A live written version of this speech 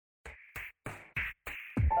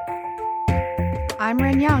I'm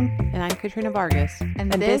Ren Young. And I'm Katrina Vargas.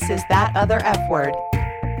 And this is That Other F Word.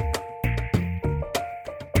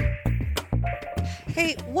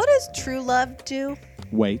 Hey, what does true love do?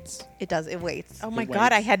 Waits. It does. It waits. Oh my It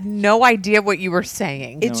God, I waits. had no idea what you were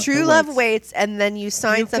saying. It's No, true it love waits. waits, and then you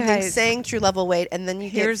sign You something guys- saying true love will wait, and then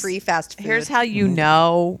you get Here's- free fast food. Here's how you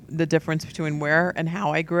know the difference between where and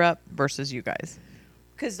how I grew up versus you guys.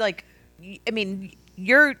 Because, like, I mean,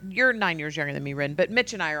 you're 9 years younger than me, Ren, but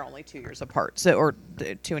Mitch and I are only 2 years apart, so or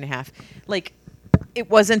 2.5. Like, it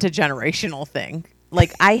wasn't a generational thing.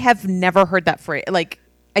 Like, I have never heard that phrase. Like,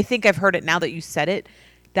 I think I've heard it now that you said it.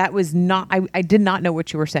 That was not. I did not know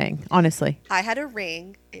what you were saying. Honestly. I had a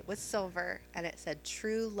ring. It was silver, and it said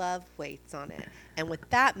 "True Love Waits" on it. And what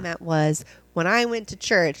that meant was, when I went to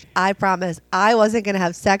church, I promised I wasn't going to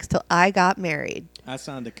have sex till I got married. I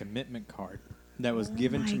signed a commitment card that was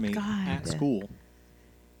given to my me God. at school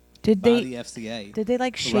Did by they? the FCA. Did they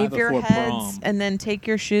like right shave your before heads prom. and then take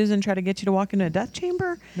your shoes and try to get you to walk into a death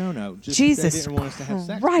chamber? No. Just Jesus they didn't want us to have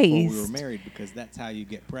sex before we were Christ. married because that's how you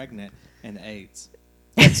get pregnant and AIDS.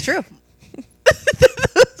 It's true.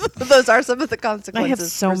 Those are some of the I consequences have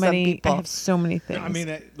so for some many. people. I have so many things. I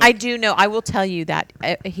mean, I do know. I will tell you that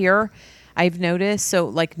here, I've noticed. So,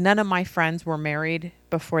 like, none of my friends were married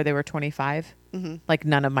before they were 25. Mm-hmm. Like,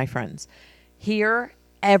 none of my friends. Here,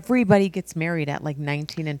 everybody gets married at like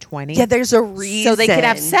 19 and 20. Yeah, there's a reason. So they could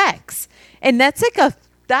have sex, and that's like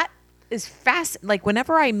that is fast. Like,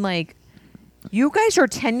 whenever I'm like, you guys are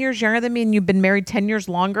 10 years younger than me and you've been married 10 years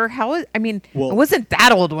longer. I Well- wasn't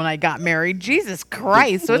that old when I got married. Jesus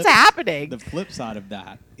Christ. What's flip- happening? The flip side of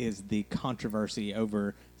that is the controversy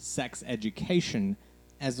over sex education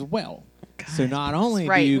as well. So not only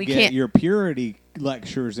right. do you We get can't- your purity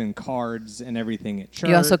lectures and cards and everything at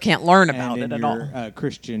church, You also can't learn and about in it at your, all.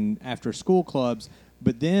 Christian after school clubs,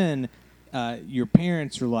 but then your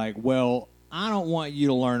parents are like, well, I don't want you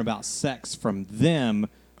to learn about sex from them.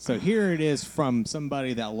 So here it is from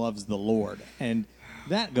somebody that loves the Lord. And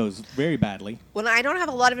that goes very badly. When I don't have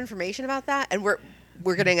a lot of information about that, and we're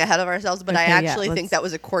getting ahead of ourselves, but I Okay, yeah, actually think let's- that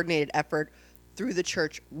was a coordinated effort through the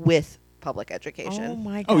church with public education. Oh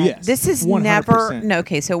my God. Oh, yes. This is 100%. never. No,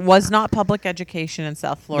 okay. So it was not public education in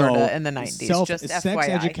South Florida in the 90s. Just sex FYI.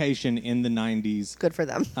 education in the 90s Good for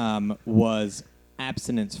them. was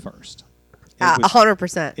abstinence first. It was-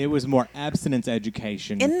 100%. It was more abstinence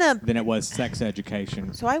education than it was sex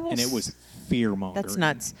education. So I will and it was fear mongering. That's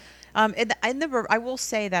nuts. I will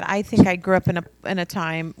say that I think I grew up in a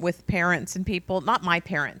time with parents and people, not my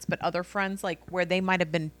parents, but other friends, like where they might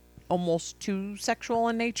have been almost too sexual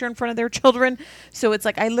in nature in front of their children. So it's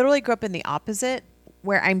like I literally grew up in the opposite,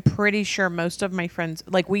 where I'm pretty sure most of my friends,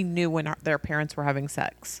 like, we knew when their parents were having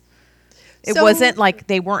sex. It So- wasn't like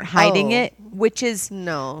they weren't hiding Oh. it, which is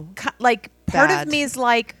No. like part Bad. of me is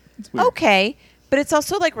like, weird. okay, but it's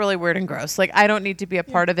also like really weird and gross. Like, I don't need to be a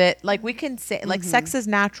part of it. Like, we can say like sex is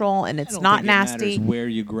natural and I it's don't not think nasty. It matters where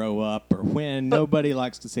you grow up or when. Nobody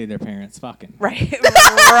likes to see their parents fucking. Right.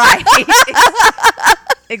 Right.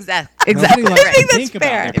 Exactly. Nobody likes I think to that's think about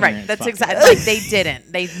fair. their Right. parents That's fucking. exactly. Like, they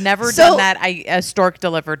didn't. They've never So- done that. A stork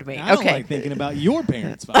delivered me. I don't Okay. like thinking about your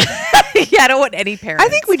parents fucking. Yeah, I don't want any parents. I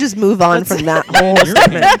think we just move on from that whole Your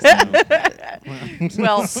parents, no.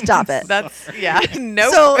 Well, Stop it. That's yeah.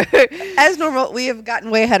 Nope. So, as normal, we have gotten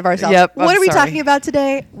way ahead of ourselves. Yep, What I'm are we sorry. talking about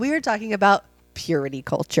today? We are talking about purity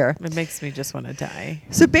culture. It makes me just want to die.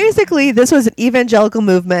 So basically, this was an evangelical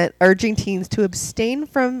movement urging teens to abstain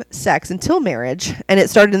from sex until marriage, and it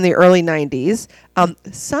started in the early 90s.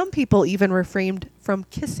 Some people even refrained from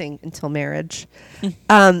kissing until marriage.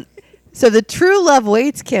 So the True Love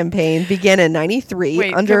Waits campaign began in 93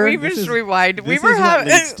 Wait, under... can we just rewind? We This were is what having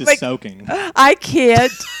leads to like, soaking. I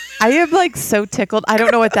can't. I am like so tickled. I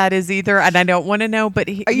don't know what that is either, and I don't want to know. But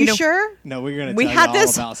Are you know, sure? No, we're gonna We tell had you all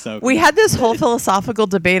this. about soaking. We had this whole philosophical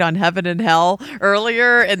debate on heaven and hell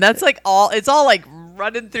earlier, and that's like all. It's all like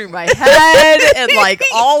running through my head and like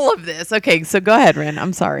all of this. Okay, so go ahead, Ren.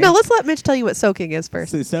 I'm sorry. No, let's let Mitch tell you what soaking is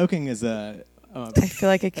first. So soaking is a I feel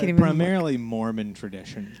like I can't even. primarily Mormon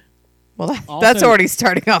tradition. Well, Also- that's already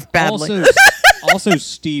starting off badly. Also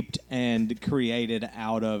steeped and created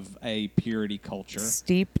out of a purity culture,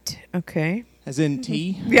 Steeped. Okay. as in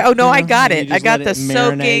tea. Yeah. Oh no, You I know, got and you it. I just got let the it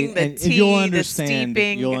soaking, marinate, the and tea, you'll the understand,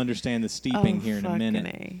 steeping. You'll understand the steeping here in a fucking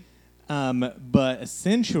minute. A. But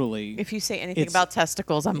essentially, If you say anything It's- about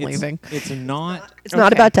testicles, I'm it's, leaving. It's not. It's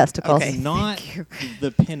not Okay. about testicles. Okay. It's not thank you.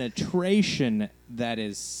 the penetration that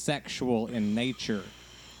is sexual in nature.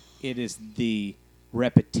 It is the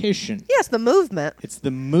repetition. Yes, the movement. It's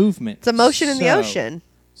the movement. It's emotion in the So- ocean.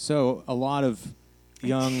 So a lot of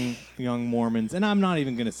young Mormons, and I'm not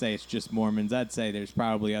even going to say it's just Mormons. I'd say there's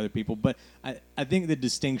probably other people, but I think the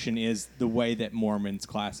distinction is the way that Mormons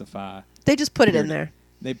classify. They just put it in Weird. there.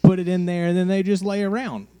 They put it in there, and then they just lay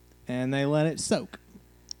around, and they let it soak,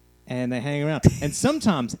 and they hang around. And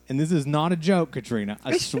sometimes, and this is not a joke, Katrina,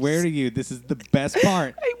 I swear to you, this is the best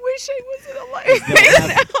part. I wish I wasn't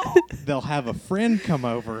alive. They'll have a friend come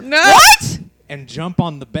over No. What? and jump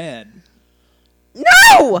on the bed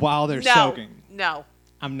No. while they're No. soaking. No.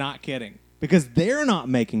 I'm not kidding. Because they're not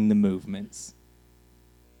making the movements.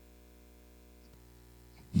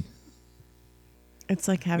 It's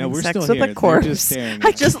like No, having we're sex still with here. a They're corpse. just staring.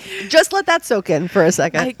 I just let that soak in for a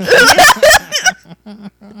second.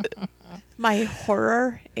 My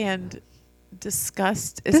horror and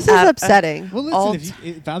disgust is This is at a- upsetting. Well, all listen,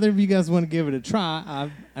 if either of you guys want to give it a try,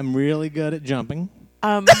 I'm really good at jumping.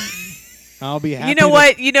 I'll be happy. You know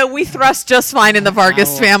what? You know, we thrust just fine in the Vargas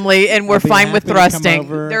I will- family, and we're I'll be fine with happy to come thrusting.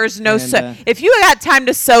 over There's no and, if you got time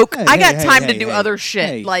to soak, Hey, I got hey, time hey, to do hey, other shit.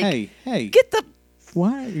 hey, like, hey, get the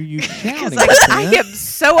why are you shouting? because I Katrina? am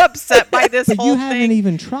so upset by this But whole you haven't thing.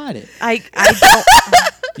 even tried it. I don't.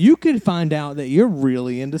 You could find out that you're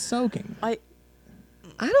really into soaking. I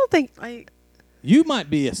don't think. You might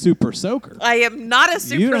be a super soaker. I am not a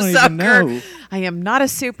super You don't even soaker. know. I am not a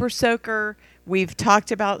super soaker. We've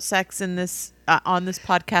talked about sex in this on this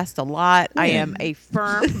podcast a lot. I am a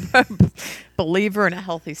firm believer in a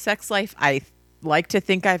healthy sex life. I like to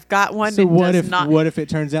think I've got one. So It what does if not, what if it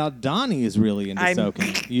turns out Donnie is really into I'm-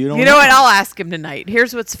 soaking? You don't. You know what? I'll ask him tonight.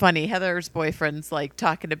 Here's what's funny. Heather's boyfriend's like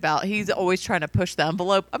talking about. He's always trying to push the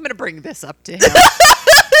envelope. I'm going to bring this up to him.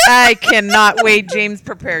 I cannot wait. James,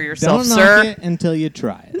 prepare yourself, Don't sir. knock it until you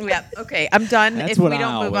try it. Yeah. Okay. I'm done. That's if what we I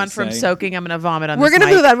don't move on always from say. soaking, I'm going to vomit on We're this gonna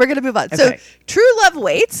mic. move on. We're gonna move on. So, Okay. True Love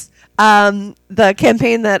Waits, the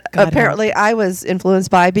campaign that God apparently I was influenced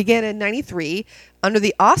by, began in '93 under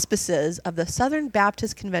the auspices of the Southern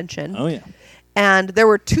Baptist Convention, Oh yeah. and there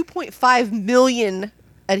were 2.5 million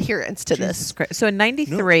adherents to this. So in No,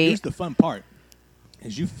 '93, here's the fun part: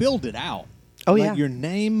 is you filled it out. Oh, Like yeah. your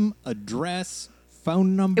name, address,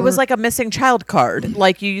 phone number. it was like a missing child card,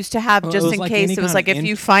 like you used to have Well, just it was in like case. any It was kind like of if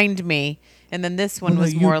you find me, and then this one Well, no,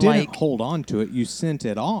 was you more didn't like hold on to it. You sent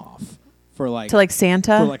it off for like to like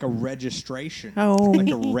Santa. for like a registration. Oh. Like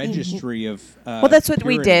a registry of. Well, that's what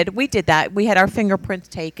we purity. did. We did that. We had our fingerprints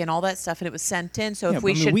taken, all that stuff, and it was sent in. So Yeah, if but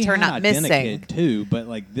we I mean, should we turn had up missing, Identikid too, but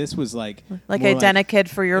like this was like like more Identikid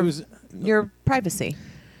for it was- your privacy.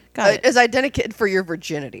 Got it. As identikid for your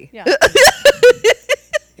virginity. Yeah.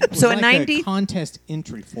 It was So like in 90 a contest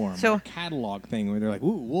entry form, So- or a catalog thing where they're like,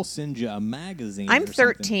 "Ooh, we'll send you a magazine." I'm or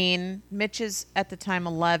something." 13. Mitch is at the time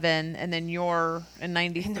 11, and then you're in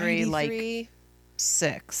 '93 like 93.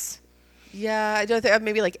 6. Yeah, I don't think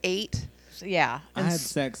maybe like 8. So, yeah, I and had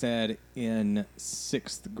sex ed in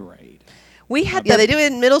 6th grade. we had Yeah, the- they do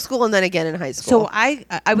it in middle school and then again in high school. So I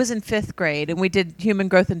was in 5th grade, and we did human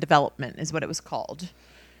growth and development is what it was called,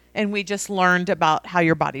 and we just learned about how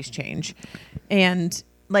your bodies change, and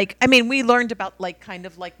like I mean we learned about like kind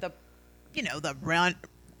of like the, you know, the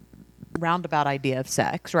roundabout idea of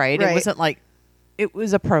sex, right? It Right. wasn't like it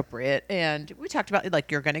was appropriate, and we talked about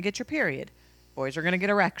like you're going to get your period, boys are going to get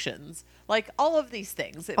erections, like all of these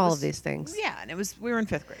things. It All was- of these things. Yeah, and we were in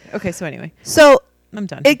 5th grade. Okay, so anyway, So I'm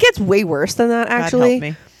done. it gets way worse than that, God actually. help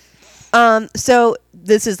me. So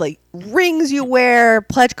this is like rings you wear,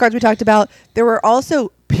 pledge cards we talked about. There were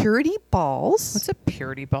also purity balls. What's a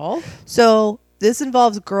purity ball? So this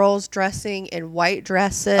involves girls dressing in white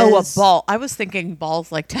dresses. Oh, a ball. I was thinking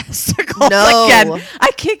balls like testicles. No. Again, I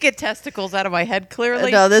can't get testicles out of my head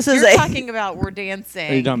clearly. No, this is You're a- talking about we're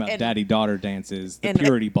dancing. Are you talking about and- daddy-daughter dances, the and-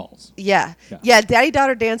 purity balls? Yeah. Yeah. Yeah, Daddy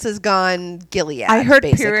Daughter Dance has gone Gilead. I heard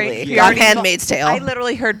basically. purity. Gone ball- Handmaid's Tale. I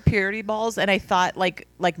literally heard purity balls, and I thought like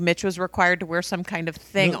Mitch was required to wear some kind of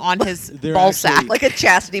thing No, on his they're ball actually- sack. like a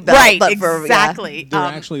chastity belt. right, but for, yeah. exactly. They're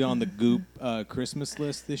actually on the Goop Christmas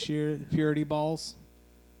list this year. Purity balls.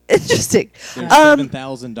 Interesting. They're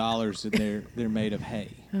 $7,000. They're made of hay.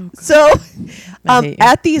 So, I hate you.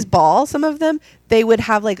 at these balls, some of them, they would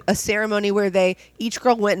have like a ceremony where each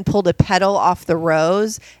girl went and pulled a petal off the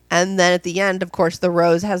rose. And then at the end, of course, the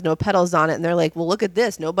rose has no petals on it. And they're like, well, look at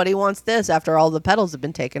this. Nobody wants this after all the petals have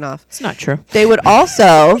been taken off. It's not true. They would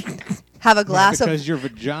also have a glass because of. your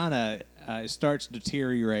vagina starts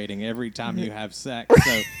deteriorating every time you have sex.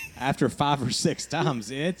 So after 5 or 6 times,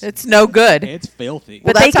 It's no good. it's filthy.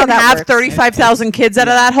 but Well, they that's how can that have works. 35,000 kids out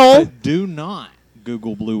of that hole. But do not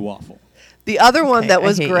Google blue waffle. The other one Okay, that I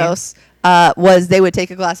was hate you. gross was they would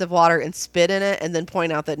take a glass of water and spit in it and then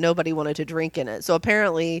point out that nobody wanted to drink in it. So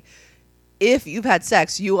apparently, if you've had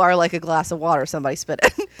sex, you are like a glass of water somebody spit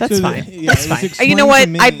in. That's So fine. yeah, That's it was fine. explained You know to what?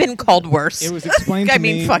 me- I've been called worse. It was explained to I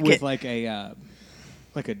mean, me fuck with it. like a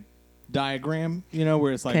diagram,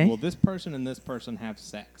 where it's like, Okay. well, this person and this person have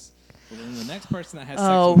sex. Well, then the next person that has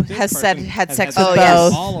Oh, sex with this has said- person had has sex with with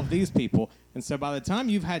both. all of these people. And so by the time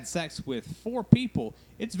you've had sex with 4 people,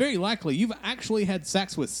 it's very likely you've actually had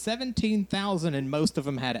sex with 17,000 and most of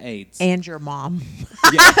them had AIDS. and your mom.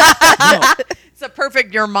 Yeah. No, It's a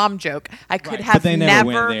perfect your mom joke. I could Right, have but they never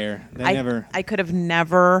went there. I could have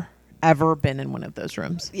never ever been in one of those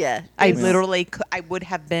rooms. Yeah. I It's- literally I would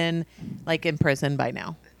have been like in prison by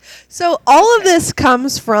now. So all of this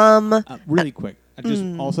comes from really quick, I just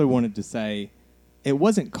also wanted to say it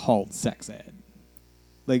wasn't called sex ed.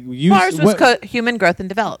 Like you, Ours was human growth and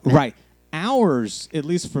development. right. Ours, at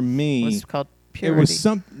least for me, It was called it purity. was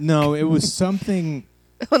it was something.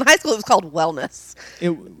 in high school it was called wellness.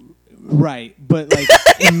 Right, but like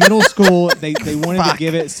in middle school, they wanted to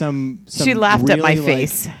give it some She laughed at my really,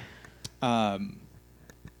 face.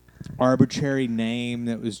 arbitrary name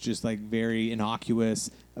that was just like very innocuous,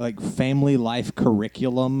 like family life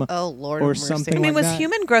curriculum. Oh, Lord or have mercy. something. I mean, like was that.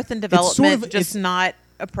 human growth and It's sort development of- just it's- not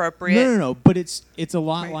appropriate? No. But it's a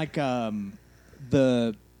lot Right. like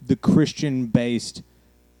the Christian based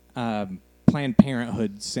Planned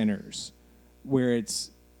Parenthood centers, where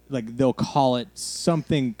it's like they'll call it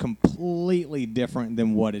something completely different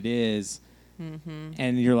than what it is.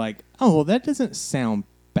 And you're like, oh, well, that doesn't sound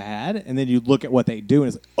bad. And then you look at what they do,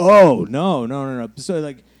 and it's like, oh, no. So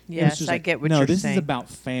like, Yes, it's just I like, get what no, you're this saying. is about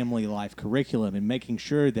family life curriculum and making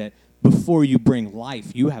sure that before you bring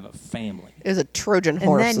life, you have a family. It was a Trojan And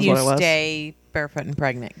horse. then is you what it was. stay barefoot and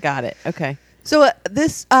pregnant. Got it. Okay. So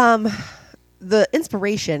this the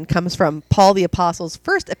inspiration comes from Paul the Apostle's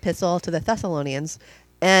first epistle to the Thessalonians.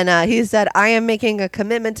 And he said, I am making a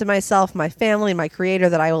commitment to myself, my family, my creator,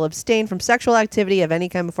 that I will abstain from sexual activity of any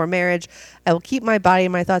kind before marriage. I will keep my body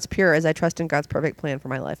and my thoughts pure as I trust in God's perfect plan for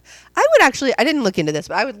my life. I didn't look into this,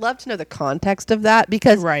 but I would love to know the context of that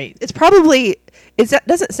because Right. it's probably, it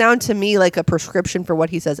doesn't sound to me like a prescription for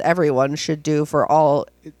what he says everyone should do for all.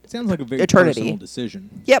 It sounds like a very Eternity. personal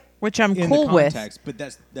decision. Yep. Which I'm In cool the with. context, but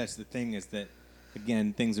that's the thing is that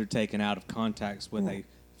again things are taken out of context when they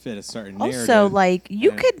fit a certain narrative. Also, like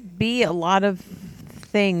you And- could be a lot of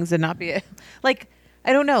things and not be like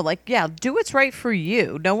I don't know. Like, yeah, do what's right for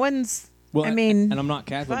you. No one's. well, I mean, and I'm not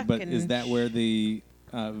Catholic, but fucking is that where the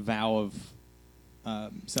vow of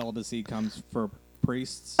celibacy comes for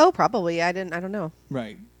priests? Oh, probably. I don't know.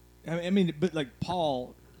 Right. I mean, but like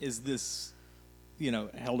Paul is this,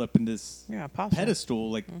 held up in this Yeah, apostle.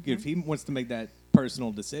 pedestal. Like Mm-hmm. if he wants to make that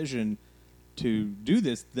personal decision to do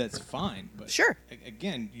this, that's fine. But Sure.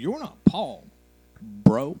 Again, you're not Paul,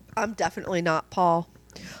 bro. I'm definitely not Paul.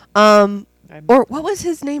 I'm Or what was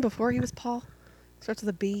his name before he was Paul? Starts with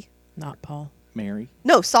a B. not Paul. Mary.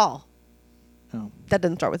 No, Saul. Oh. That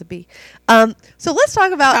doesn't start with a B. So let's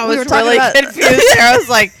talk about. I we was were talking really about, confused there. I was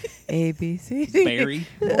like, A, B, C, D. Barry.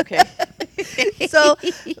 Okay. So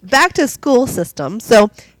back to school system. So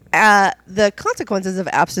the consequences of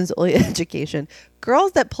abstinence-only education.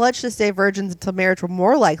 Girls that pledged to stay virgins until marriage were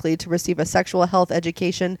more likely to receive a sexual health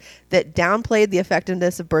education that downplayed the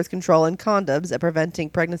effectiveness of birth control and condoms at preventing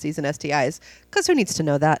pregnancies and STIs. Because who needs to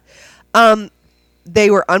know that?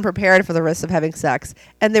 They were unprepared for the risks of having sex,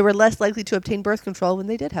 and they were less likely to obtain birth control when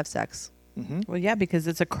they did have sex. Well, yeah, because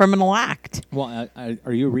it's a criminal act. Well,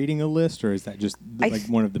 are you reading a list, or is that just like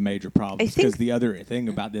one of the major problems? I think- Because the other thing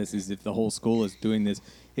about this is if the whole school is doing this,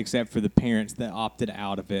 except for the parents that opted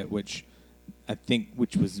out of it, which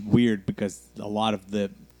was weird because a lot of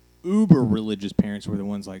the uber religious parents were the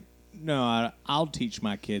ones like, no, I'll teach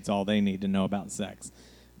my kids all they need to know about sex,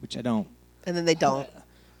 which I don't. And then they don't.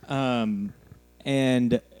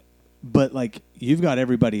 But like you've got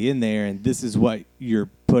everybody in there, and this is what you're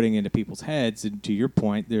putting into people's heads. And to your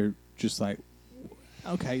point, they're just like,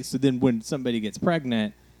 okay. So then when somebody gets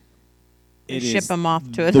pregnant, They it ship is them off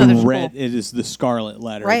to the another school. red. It is the scarlet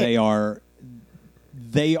letter. Right.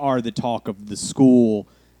 They are the talk of the school,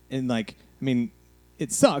 and like I mean,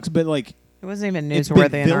 it sucks, but like. It wasn't even It's been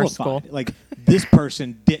newsworthy in our vilified. school. Like this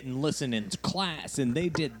person didn't listen in class, and they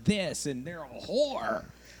did this, and they're a whore.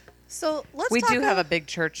 So let's We talk do have about- a big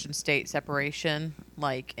church and state separation,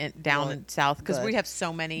 like down Good. in south, because we Good. have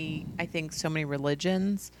so many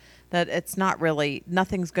religions that it's not really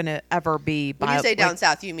nothing's going to ever be. When you say down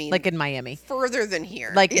south, you mean like in Miami, further than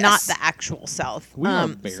here. like Yes. not the actual south. We are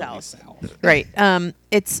barely south. south. Right.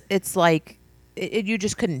 It's like you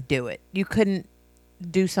just couldn't do it. You couldn't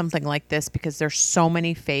do something like this because there's so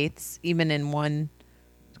many faiths, even in one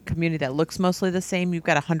community that looks mostly the same. You've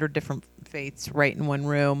got 100 different faiths right in one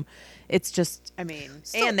room. It's just, I mean,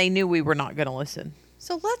 So- and they knew we were not going to listen.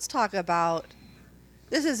 So let's talk about.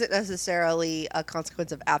 This isn't necessarily a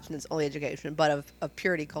consequence of abstinence-only education, but of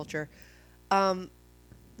purity culture.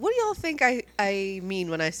 What do y'all think I mean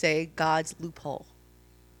when I say God's loophole?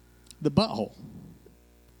 The butthole.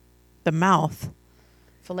 The mouth,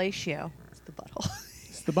 fellatio. It's the butthole.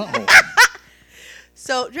 It's the butthole.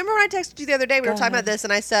 So, do you remember when I texted you the other day? We Go were talking about ahead. this,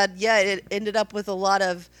 and I said, yeah, it ended up with a lot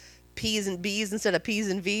of P's and B's instead of P's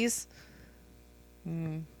and V's.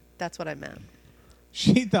 That's what I meant.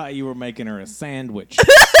 She thought you were making her a sandwich.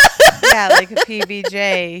 Yeah, like a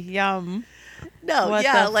PBJ. Yum. No, What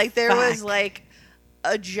yeah, the like there was fuck? like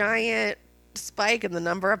a giant spike in the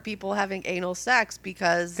number of people having anal sex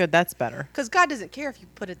because Good, that's better. God doesn't care if you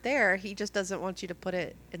put it there. He just doesn't want you to put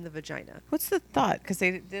it in the vagina. What's the thought? Because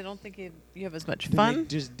they don't think you have as much They fun.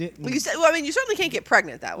 just didn't. Well, you mean, you certainly can't get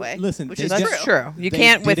pregnant that way. Listen, which they is That's just- true. You they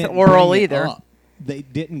can't with didn't oral bring it either. up. They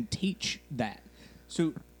didn't teach that.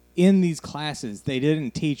 So in these classes, they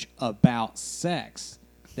didn't teach about sex.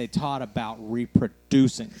 They taught about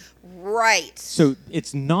reproducing. Right. So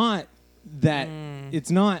it's not that it's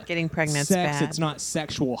not Getting pregnant's sex. bad. It's not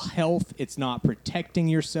sexual health. It's not protecting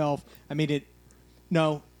yourself. I mean,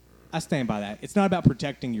 No, I stand by that. It's not about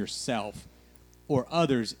protecting yourself or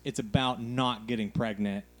others. It's about not getting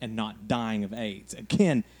pregnant and not dying of AIDS.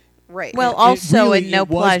 Again, Right. Well, also in no it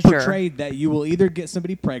was pleasure. portrayed that you will either get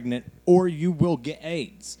somebody pregnant or you will get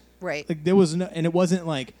AIDS. right. Like there was no, and it wasn't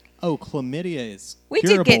like, oh, chlamydia is We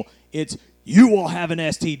did curable. get- It's you will have an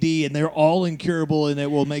STD and they're all incurable and it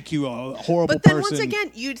will make you a horrible But then person. once again,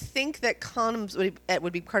 you'd think that condoms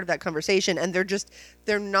would be part of that conversation, and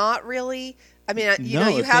they're not really. I mean, you no,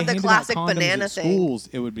 know, you if have they the handed out classic condoms banana at thing. schools,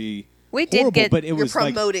 it would be We did horrible, get- but it You're was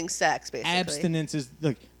like promoting sex, basically. abstinence is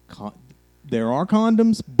like there are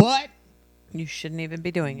condoms, but You shouldn't even be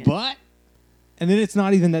doing it. and then it's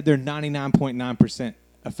not even that they're 99.9%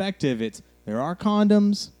 effective. It's there are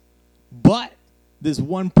condoms, but this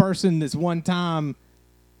one person this one time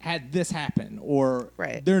had this happen, or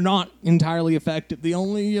Right. they're not entirely effective. The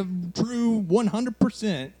only true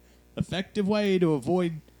 100% effective way to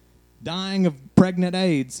avoid dying of pregnant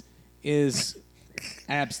AIDS is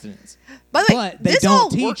abstinence. By the way, But they this all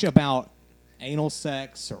don't teach worked- about anal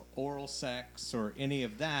sex or oral sex or any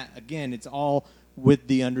of that. Again, it's all with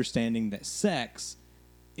the understanding that sex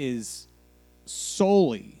is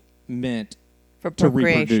solely meant For to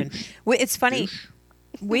procreation. reproduce. It's funny. Douche.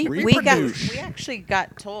 We Reproduce. actually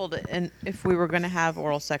got told, and if we were going to have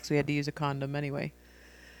oral sex, we had to use a condom anyway.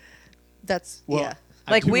 That's Well, yeah.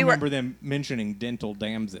 I Like, do we were- remember them mentioning dental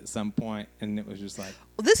dams at some point, and it was just like,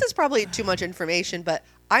 Well, this is probably too much information, but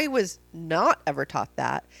I was not ever taught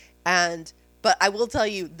that. But I will tell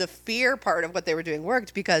you, the fear part of what they were doing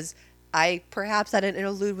worked because I perhaps had an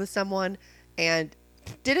interlude with someone and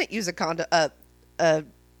didn't use a condom.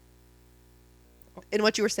 In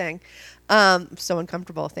what you were saying, so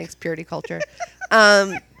uncomfortable. Thanks, purity culture.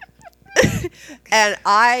 And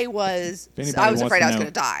I was anybody afraid wants to I was know going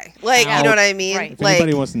to die. Like, how- you know what I mean? Right. if Like,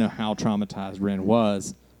 anybody wants to know how traumatized Ren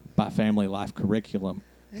was by family life curriculum,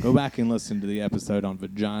 go back and listen to the episode on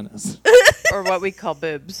vaginas. Or what we call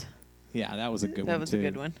boobs. Yeah, that was a good one That was too. a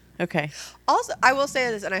good one. Okay. also, I will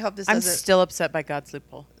say this, and I hope this I'm doesn't. still upset by God's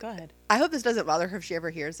loophole. Go ahead. I hope this doesn't bother her if she ever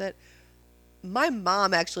hears it. My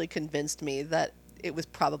mom actually convinced me that it was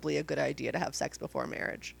probably a good idea to have sex before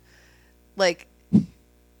marriage. Like,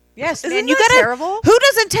 Yes, Isn't man. You that gotta. terrible? Who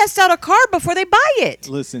doesn't test out a car before they buy it?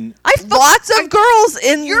 Listen, lots of girls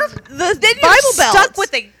in the Then Bible you're Belt. stuck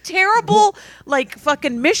with a terrible, like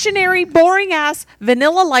fucking missionary, boring ass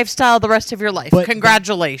vanilla lifestyle the rest of your life. But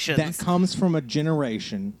Congratulations. that comes from a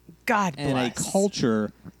generation God and bless. a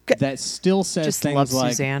culture that still says Just things love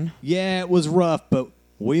like, Suzanne. "Yeah, it was rough, but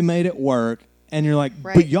we made it work." And you're like,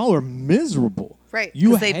 Right. "But y'all are miserable." Right.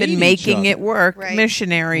 You 'Cause they've hate been each making it other. work. Right.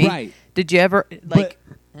 Missionary. Right. Did you ever like?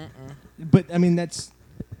 But I mean that's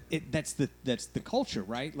it. That's the culture,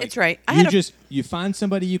 right? Like, It's right. I You had a- just you find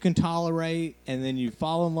somebody you can tolerate, and then you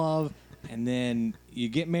fall in love, and then you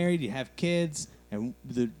get married, you have kids, and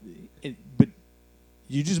but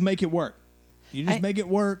you just make it work. You just I- make it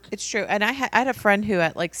work. It's true. And I had a friend who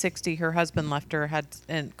at like 60, her husband left her,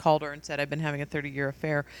 and called her and said, I've been having a 30-year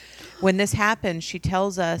affair. When this happened, she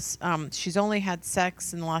tells us she's only had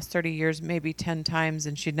sex in the last 30 years, maybe 10 times,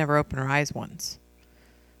 and she'd never opened her eyes once.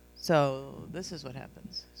 So this is what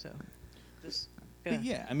happens. So just But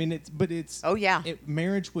yeah, I mean it's Oh, yeah.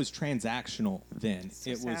 marriage was transactional then.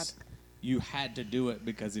 So it was sad. you had to do it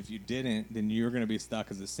because if you didn't, then you're going to be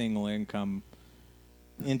stuck as a single income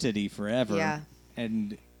entity forever. Yeah.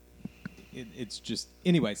 And it's just,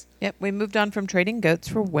 anyways. Yep, we moved on from trading goats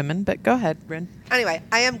for women, but go ahead, Bryn. Anyway,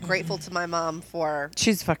 I am grateful to my mom for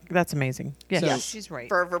That's amazing. Yeah, So- she's right.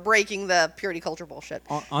 for breaking the purity culture bullshit.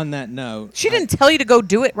 On that note, She didn't tell you to go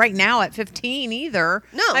do it right now at 15 either.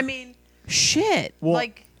 No. I mean, shit. Well,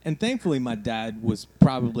 like, and thankfully, my dad was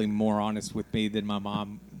probably more honest with me than my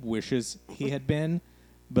mom wishes he had been.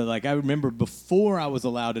 But like, I remember before I was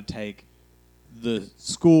allowed to take the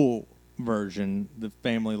school version, the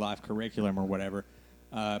family life curriculum or whatever,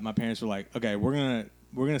 my parents were like, "Okay, we're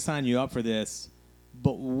gonna sign you up for this,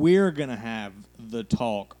 but we're gonna have the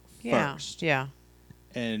talk yeah, first." yeah.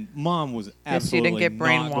 And mom was you absolutely didn't get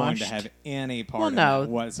not going to brainwashed. have any part Well, of no. that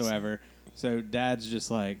whatsoever. So dad's just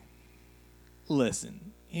like,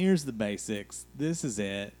 listen, here's the basics. This is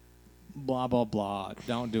it. Blah, blah, blah.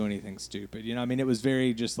 Don't do anything stupid. You know, I mean, it was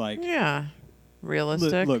very just like, Yeah.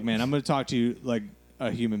 Realistic. look, man, I'm going to talk to you like a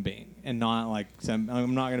human being and not like I'm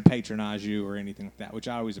not going to patronize you or anything like that, which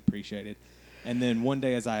I always appreciated. And then one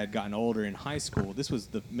day as I had gotten older in high school, this was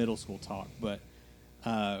the middle school talk, but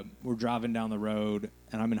we're driving down the road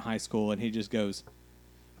and I'm in high school and he just goes,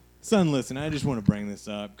 "Son, listen, I just want to bring this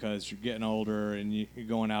up because you're getting older and you're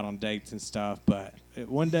going out on dates and stuff. But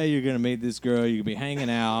one day you're gonna meet this girl. You're gonna be hanging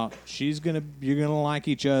out. You're gonna like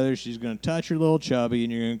each other. She's gonna touch your little chubby,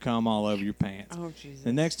 and you're gonna come all over your pants. Oh, Jesus.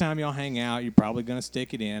 The next time y'all hang out, you're probably gonna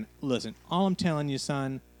stick it in. Listen, all I'm telling you,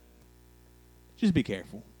 son, just be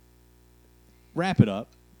careful. Wrap it up."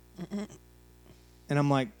 And I'm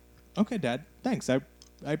like, "Okay, Dad, thanks. I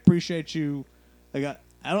appreciate you. Like,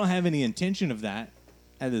 I don't have any intention of that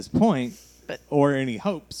at this point, But- or any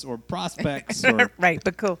hopes or prospects or right,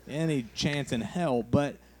 but cool. any chance in hell.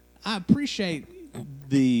 But I appreciate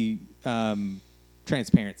the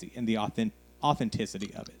transparency and the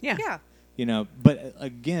authenticity of it. Yeah. Yeah. You know, but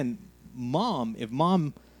again, if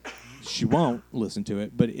mom, she won't listen to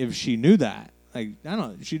it, but if she knew that, like, I don't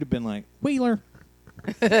know, she'd have been like, "Wheeler,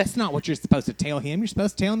 that's not what you're supposed to tell him. You're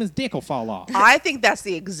supposed to tell him his dick will fall off." I think that's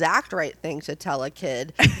the exact right thing to tell a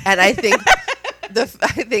kid, and I think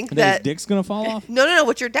I think That his that dick's gonna fall off. no,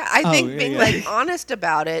 what your dad. I Oh, think yeah, being yeah. like honest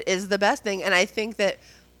about it is the best thing, and I think that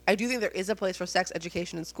I do think there is a place for sex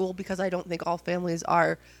education in school because I don't think all families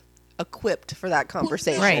are equipped for that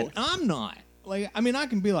conversation. Right. No, I'm not. Like, I mean, I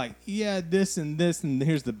can be like, yeah, this, and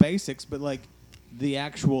here's the basics, but like the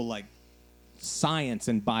actual like science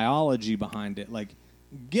and biology behind it, like,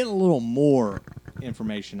 get a little more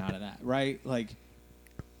information out of that, right? Like,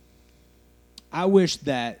 I wish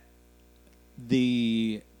that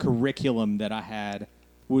the curriculum that I had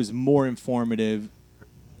was more informative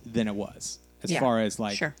than it was, as Yeah, far as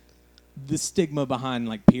like sure. the stigma behind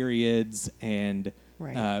like periods and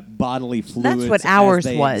Right. bodily fluids. what as ours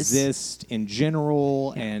they was. exist in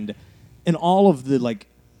general, and all of the like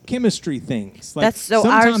chemistry things. Like, That's so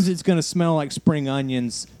sometimes ours- it's going to smell like spring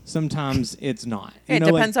onions. Sometimes it's not. You It know,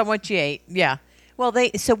 like- depends on what you ate. Yeah. Well,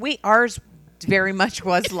 ours very much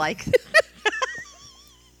was like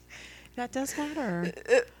that does matter.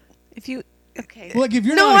 If you okay. Like, if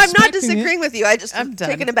you're No, not I'm not expecting disagreeing with you. I just I'm I'm done.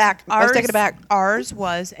 taking it back. I was taking it back. Ours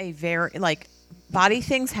was a very like body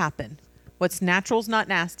things happen. What's natural is not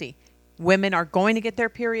nasty. Women are going to get their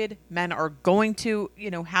period. Men are going to,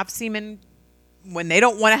 have semen when they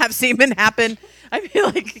don't want to have semen happen. I mean,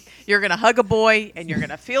 like, you're going to hug a boy and you're going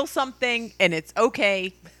to feel something and it's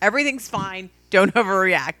okay. Everything's fine. Don't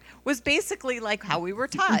overreact. Was basically like how we were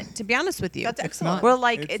taught, to be honest with you. That's It's excellent. not, Well,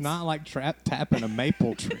 like, it's it's- not like tapping a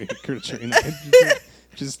maple tree, Katrina.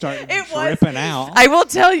 Just start It was. dripping out. I will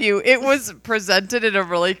tell you, it was presented in a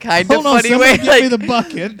really kind Hold of on, funny way. somebody give me the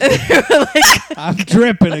bucket. I'm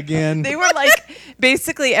dripping again. They were like,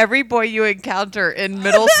 basically every boy you encounter in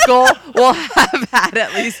middle school will have had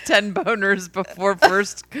at least 10 boners before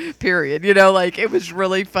first period. Like, it was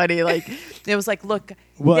really funny. Like, it was like, look,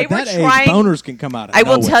 Well, they at were that trying. age, boners can come out of I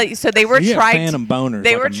will nowhere. tell you. So they were You get trying. phantom boners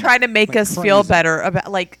They like were a- trying to make like us feel crazy. better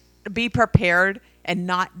about, like, be prepared and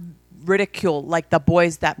not ridicule like the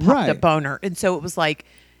boys that popped a Right. boner. And so it was like,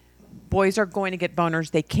 boys are going to get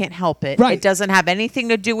boners. They can't help it. Right. It doesn't have anything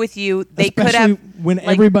to do with you. They could Especially have when like,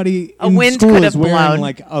 everybody a in wind school could is have wearing blown.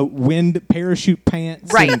 like a wind parachute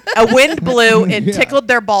pants. Right. and A wind blew and Yeah. tickled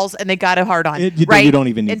their balls and they got a hard on. you right. don't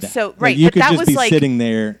even need and that. So, Like, right. you but could that just was be like, sitting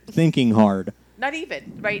there thinking hard. not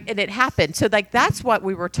even. Right. And it happened. So, like, that's what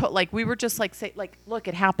we were told. Like, we were just like, say, like, look,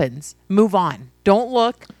 it happens. Move on. Don't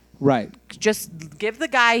look. Right. Just give the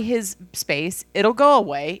guy his space. It'll go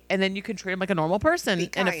away. And then you can treat him like a normal person Be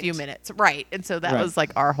in a few kind. minutes. Right. And so that Right. was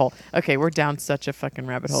like our whole. Okay. We're down such a fucking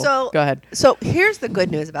rabbit hole. So go ahead. So here's the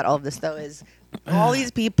good news about all of this, though, is all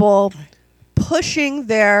these people pushing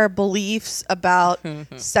their beliefs about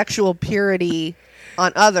sexual purity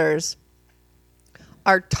on others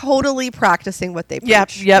are totally practicing what they preach.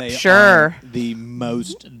 Yep, They sure. are the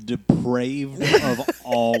most Yep, They sure. are the most depraved of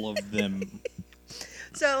all of them.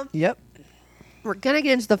 So Yep. we're going to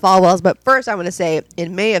get into the Falwells, but first I want to say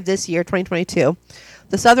in May of this year, 2022,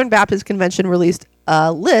 the Southern Baptist Convention released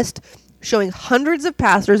a list showing hundreds of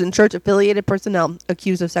pastors and church-affiliated personnel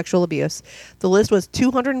accused of sexual abuse. The list was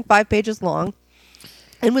 205 pages long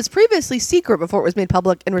and was previously secret before it was made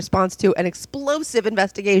public in response to an explosive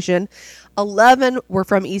investigation. 11 were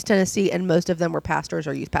from East Tennessee, and most of them were pastors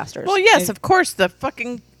or youth pastors. Well, yes, of course.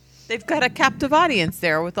 They've got a captive audience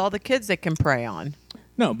there with all the kids they can prey on.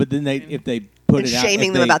 No, but then if they put and it out, shaming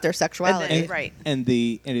if them they- about their sexuality. And right. and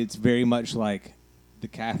it's very much like the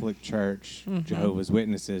Catholic Church, Jehovah's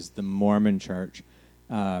Witnesses, the Mormon Church,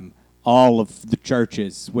 all of the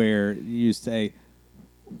churches where you say,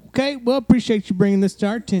 okay, well, appreciate you bringing this to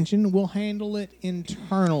our attention. We'll handle it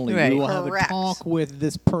internally. Right. We will have a Correct. talk with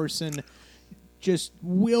this person.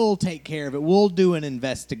 We'll take care of it. We'll do an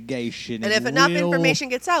investigation. And if enough information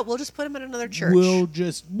gets out, we'll just put them in another church. we'll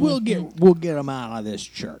get them out of this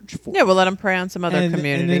church. For Yeah, we'll let them prey on some other and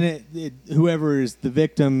community. then whoever is the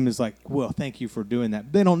victim is like, well, thank you for doing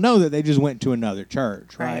that. They don't know that they just went to another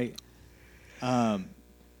church, right?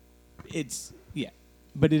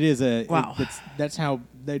 But it is Wow. that's how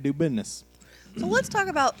they do business. So let's talk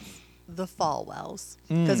about the Falwells.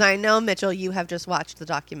 Because I know, Mitchell, you have just watched the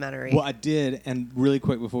documentary. Well, I did, and really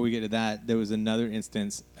quick before we get to that, there was another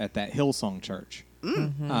instance at that Hillsong Church,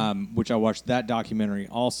 which I watched that documentary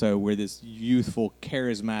also, where this youthful,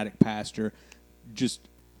 charismatic pastor just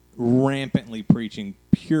rampantly preaching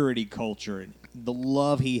purity culture and the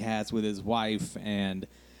love he has with his wife, and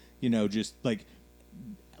just like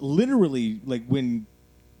literally, like when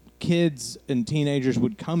kids and teenagers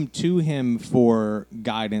would come to him for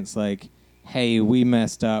guidance, like, hey, we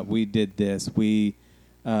messed up, we did this, we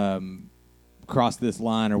crossed this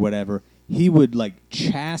line or whatever, he would like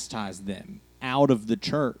chastise them out of the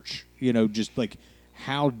church, just like,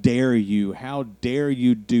 how dare you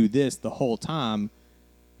do this, the whole time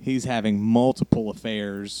he's having multiple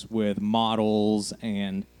affairs with models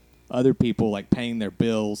and other people, like paying their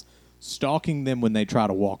bills, stalking them when they try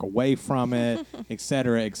to walk away from it, et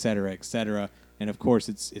cetera, et cetera, et cetera. And of course,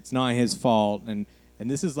 it's not his fault. And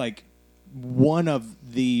this is like one of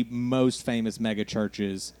the most famous mega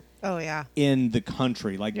churches oh, yeah. in the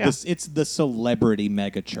country. Like Yeah. this, it's the celebrity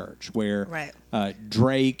mega church where Right.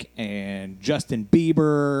 Drake and Justin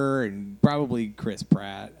Bieber and probably Chris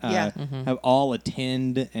Pratt Yeah. have all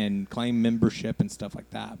attend and claim membership and stuff like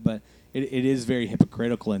that. But it is very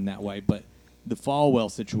hypocritical in that way. But the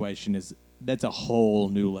Falwell situation that's a whole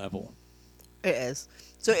new level. It is.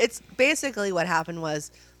 So it's basically what happened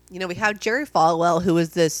was, we have Jerry Falwell, who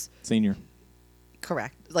was this, Senior.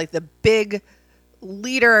 correct, like the big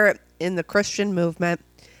leader in the Christian movement.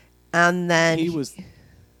 And then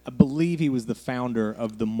I believe he was the founder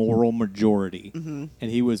of the Moral Majority. And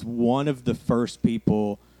he was one of the first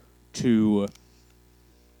people to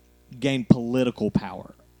gain political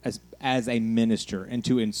power as a minister and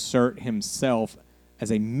to insert himself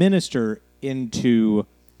as a minister into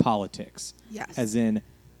politics. Yes. As in,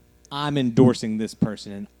 I'm endorsing this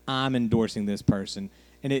person and I'm endorsing this person.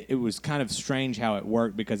 And it was kind of strange how it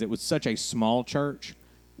worked because it was such a small church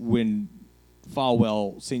when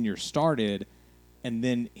Falwell Sr. started, and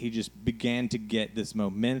then he just began to get this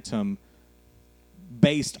momentum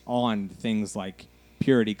based on things like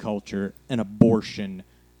purity culture and abortion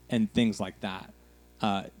and things like that,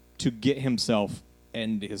 to get himself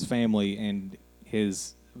and his family and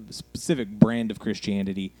his specific brand of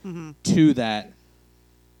Christianity to that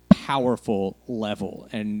powerful level.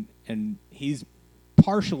 And he's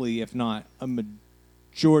partially, if not a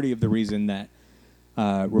majority of the reason that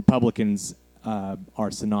Republicans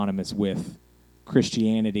are synonymous with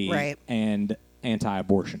Christianity Right. and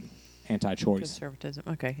anti-abortion, anti-choice. Conservatism.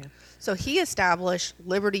 Okay. Yeah. So he established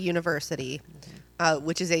Liberty University,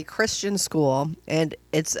 which is a Christian school, and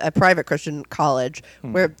it's a private Christian college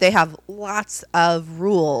where they have lots of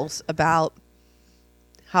rules about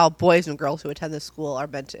how boys and girls who attend this school are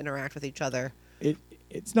meant to interact with each other.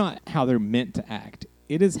 It's not how they're meant to act.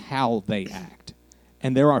 It is how they act.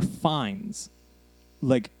 And there are fines,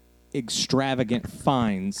 like extravagant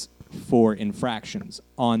fines for infractions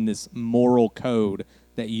on this moral code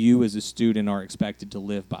that you as a student are expected to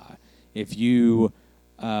live by. If you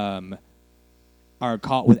are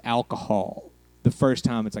caught with alcohol, the first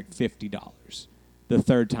time it's like $50. The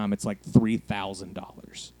third time it's like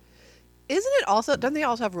 $3,000. Isn't it also, don't they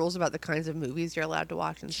also have rules about the kinds of movies you're allowed to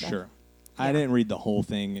watch and stuff? Sure. I didn't read the whole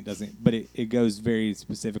thing. It doesn't, but it goes very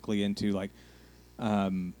specifically into like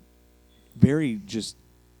very just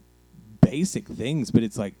basic things, but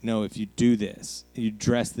it's like, no, if you do this, you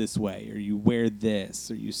dress this way, or you wear this,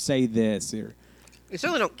 or you say this, or You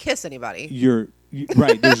certainly don't kiss anybody.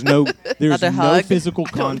 right. There's no Not a hug? physical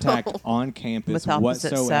contact on campus With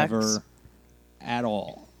opposite whatsoever sex? at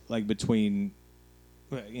all, like between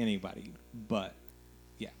anybody. But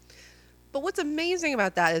yeah, But what's amazing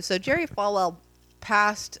about that is, so Jerry Falwell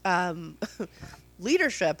passed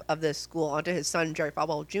leadership of this school onto his son, Jerry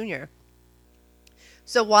Falwell Jr.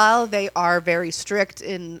 So while they are very strict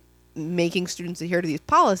in making students adhere to these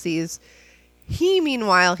policies,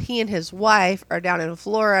 meanwhile, he and his wife are down in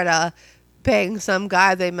Florida paying some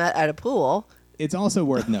guy they met at a pool. it's also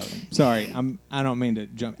worth noting. Sorry, I don't mean to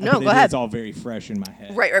jump. No, but go ahead. It's all very fresh in my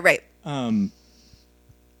head. Right.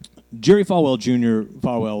 Jerry Falwell Jr.,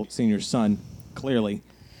 Falwell Sr.'s son, clearly,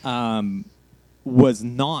 was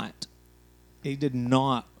not. He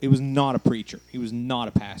was not a preacher. He was not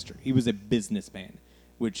a pastor. He was a businessman,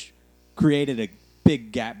 which created a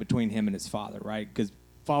big gap between him and his father, right? Because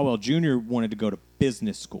Falwell Jr. wanted to go to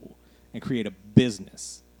business school and create a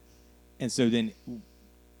business. And so then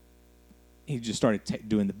he just started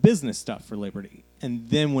doing the business stuff for Liberty. And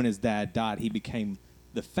then when his dad died, he became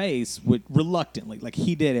the face reluctantly. Like,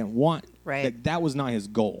 he didn't want. Right. Like, that was not his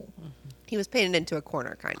goal. He was painted into a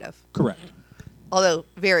corner, kind of. Correct. Although,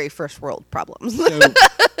 very first world problems. So,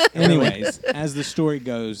 anyways, as the story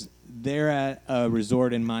goes, they're at a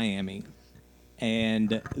resort in Miami,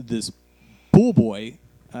 and this pool boy,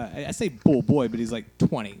 I say pool boy, but he's like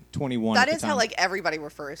 20, 21 That at the is time. how, like, everybody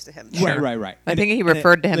refers to him. Right. I And think he and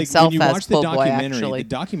referred to like, himself when you as watch the pool boy, documentary, actually. The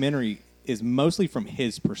documentary is mostly from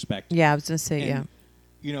his perspective. Yeah, I was gonna say And,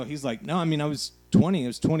 you know, he's like, no, I mean, I was 20, I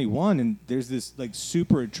was 21, and there's this, like,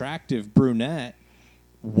 super attractive brunette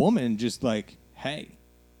woman just like, hey,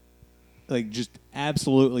 like, just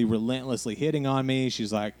absolutely relentlessly hitting on me.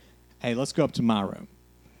 She's like, hey, let's go up to my room.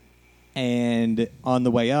 And on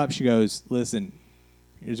the way up, she goes, listen,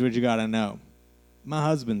 here's what you got to know. My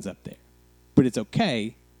husband's up there, but it's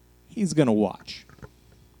okay. He's going to watch.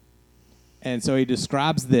 And so he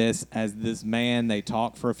describes this as this man. They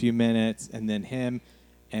talk for a few minutes, and then him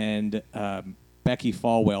and Becky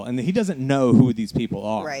Falwell. And he doesn't know who these people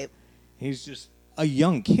are. Right. He's just a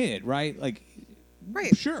young kid, right? Like,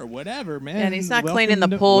 Right. sure, whatever, man. And he's not Welcome cleaning the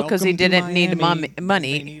to- pool 'cause he welcome to didn't need Miami.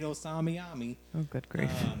 money. They need Osami. oh, good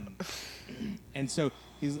grief. And so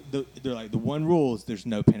they're like, the one rule is there's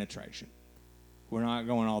no penetration. We're not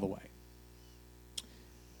going all the way.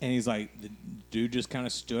 And he's like, the dude just kind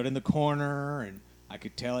of stood in the corner, and I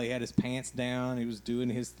could tell he had his pants down. He was doing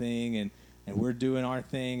his thing, and we're doing our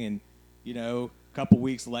thing. And, you know, a couple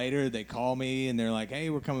weeks later, they call me, and they're like, hey,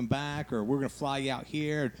 we're coming back, or we're going to fly you out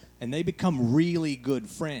here. And they become really good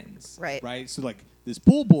friends. Right. Right? So, like, this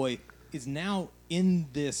pool boy is now in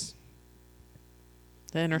this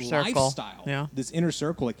The inner circle. lifestyle, Yeah. this inner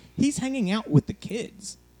circle. Like, he's hanging out with the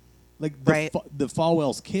kids, like Right. the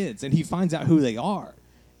Falwell's kids, and he finds out who they are.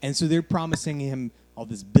 And so they're promising him all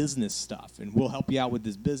this business stuff, and we'll help you out with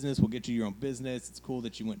this business. We'll get you your own business. It's cool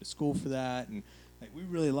that you went to school for that, and like, we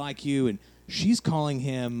really like you. And she's calling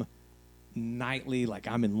him nightly, like,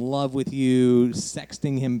 I'm in love with you,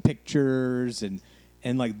 sexting him pictures, and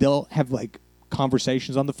like, they'll have like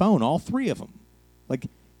conversations on the phone, all three of them, like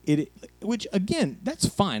it. Which, again, that's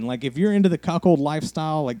fine. Like, if you're into the cuckold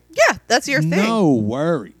lifestyle, like, Yeah, that's your thing. no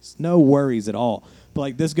worries at all. But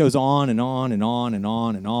like, this goes on and on and on and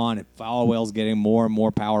on and on, and Falwell's getting more and more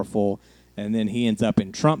powerful, and then he ends up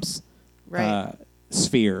in Trump's Right.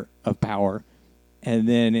 sphere of power, and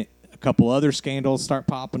then a couple other scandals start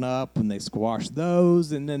popping up, and they squash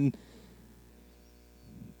those, and then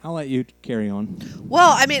I'll let you carry on.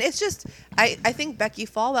 Well, I mean, it's just, I think Becky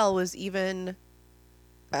Falwell was even,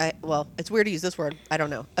 well, it's weird to use this word, I don't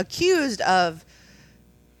know, accused of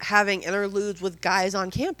having interludes with guys on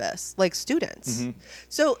campus, like students. Mm-hmm.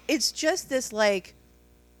 So it's just this, like,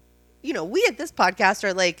 you know, we at this podcast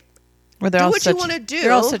are like, Where they're do all what you wanna do.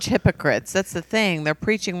 They're all such hypocrites. That's the thing. They're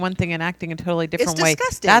preaching one thing and acting a totally different way.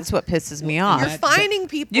 disgusting. That's what pisses me off. you're that- finding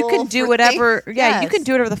people. You can do for whatever. things- Yeah, you can Yes.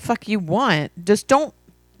 do whatever the fuck you want. Just don't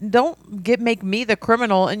make me the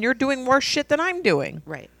criminal, and you're doing worse shit than I'm doing.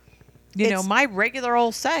 Right. You know, It's- my regular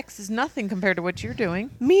old sex is nothing compared to what you're doing.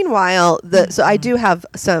 Meanwhile, so I do have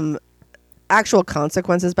some actual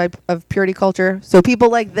consequences of purity culture. So people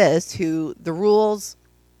like this, who the rules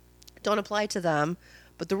don't apply to them,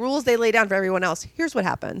 but the rules they lay down for everyone else. Here's what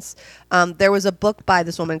happens. There was a book by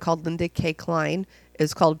this woman called Linda K. Klein.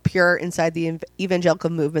 It's called Pure Inside the Evangelical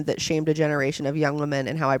Movement That Shamed a Generation of Young Women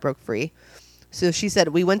and How I Broke Free. So she said,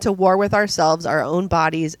 we went to war with ourselves, our own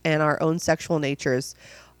bodies, and our own sexual natures,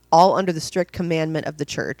 all under the strict commandment of the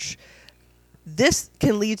church. This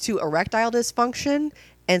can lead to erectile dysfunction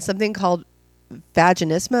and something called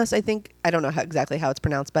vaginismus. I don't know exactly how it's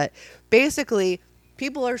pronounced, but basically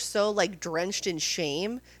people are so like drenched in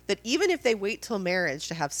shame that even if they wait till marriage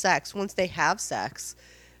to have sex, once they have sex,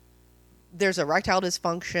 there's erectile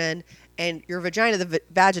dysfunction and your vagina, the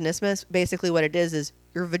vaginismus, basically what it is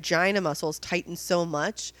your vagina muscles tighten so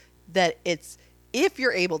much that if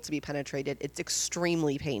you're able to be penetrated, it's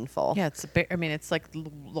extremely painful. Yeah, it's like the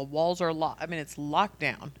walls are locked. I mean, it's locked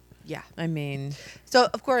down. Yeah. I mean, So,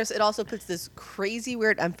 of course, it also puts this crazy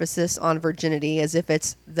weird emphasis on virginity as if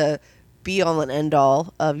it's the be-all and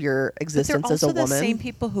end-all of your existence they're as a also woman. the same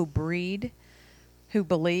people who breed, who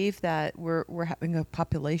believe that we're having a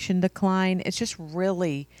population decline. It's just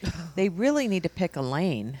really, they really need to pick a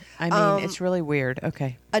lane. I mean, it's really weird.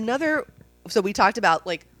 Okay. So we talked about,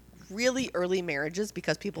 like, really early marriages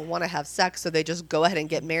because people want to have sex, so they just go ahead and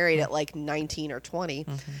get married at, like, 19 or 20.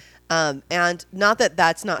 And not that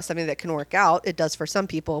that's not something that can work out. It does for some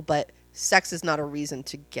people, but sex is not a reason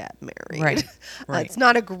to get married. Right. Right. It's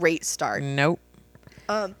not a great start. Nope.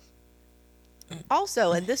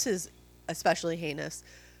 Also, and this is especially heinous,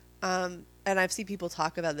 and I've seen people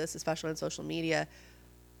talk about this, especially on social media,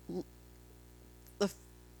 the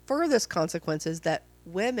furthest consequence is that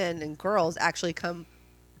women and girls actually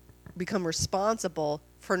become responsible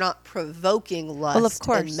for not provoking lust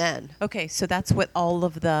in men. Okay, so that's what all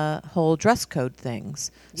of the whole dress code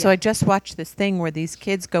things. So Yeah. I just watched this thing where these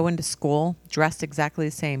kids go into school dressed exactly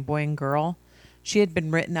the same, boy and girl. She had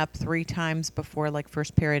been written up 3 times before like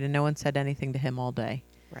first period, and no one said anything to him all day.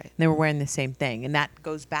 Right. And they were wearing the same thing, and that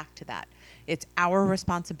goes back to that. It's our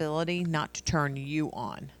responsibility not to turn you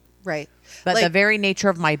on. Right. But Like- the very nature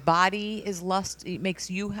of my body is lust. It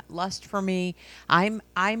makes you lust for me. I'm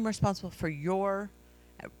responsible for your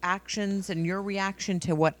actions and your reaction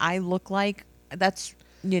to what I look like. That's,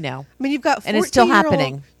 I mean, you've got 14 and it's still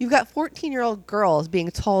happening. You've got 14-year-old girls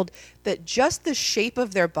being told that just the shape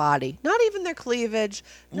of their body, not even their cleavage,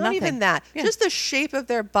 not Nothing. even that, Yeah. just the shape of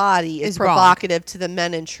their body is Is wrong. provocative to the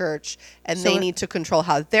men in church, and So they it- need to control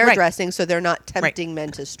how they're Right. dressing so they're not tempting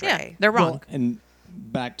men to stray. Yeah, they're wrong. Well, and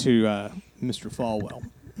back to Mr. Falwell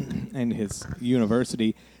and his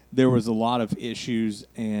university, there was a lot of issues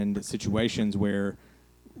and situations where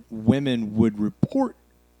women would report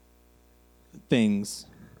things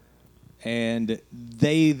and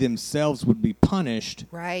they themselves would be punished,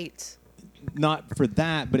 Right. not for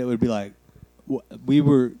that, but it would be like, we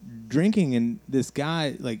were drinking and this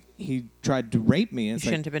guy, like, he tried to rape me. And You it's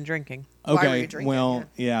shouldn't like, have been drinking. Why were okay, you drinking? well,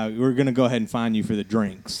 yeah, we're going to go ahead and fine you for the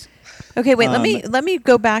drinks. Okay, wait. Let me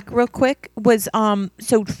go back real quick.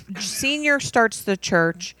 So senior starts the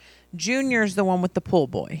church, junior's the one with the pool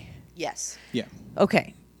boy. Yes. Yeah.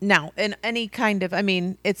 Okay. Now, in any kind of,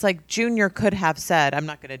 it's like junior could have said, "I'm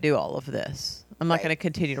not going to do all of this. I'm not Right. going to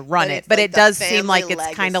continue to run But it." it's But like it the does seem like family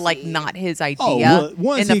it's kind of like legacy. not his idea well,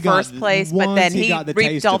 once in the he got first place. But once then he got the reaped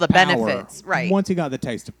taste all of the power, benefits, right? Once he got the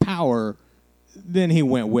taste of power, then he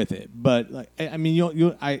went with it. But like, I mean,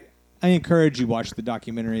 I encourage you watch the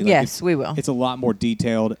documentary. Like, Yes, we will. It's a lot more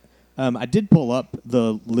detailed. I did pull up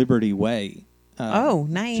the Liberty Way. Oh,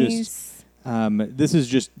 nice. This is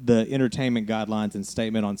just the entertainment guidelines and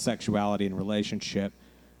statement on sexuality and relationship.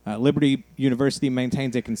 Liberty University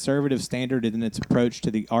maintains a conservative standard in its approach to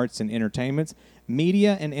the arts and entertainments,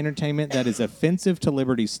 media and entertainment that is offensive to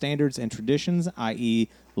Liberty's standards and traditions, i.e.,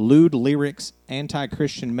 lewd lyrics,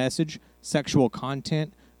 anti-Christian message, sexual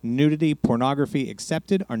content, nudity, pornography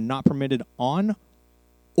accepted are not permitted on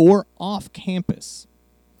or off campus.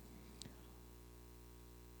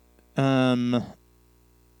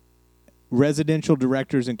 Residential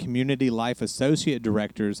directors and community life associate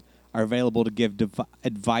directors are available to give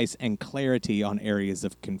advice and clarity on areas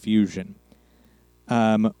of confusion.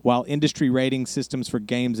 While industry rating systems for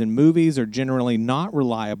games and movies are generally not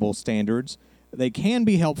reliable standards, they can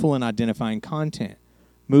be helpful in identifying content.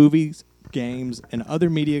 Movies, games, and other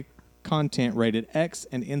media content rated X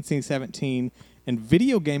and NC-17 and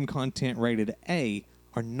video game content rated A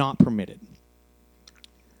are not permitted.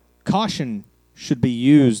 Caution should be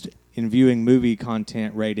used in viewing movie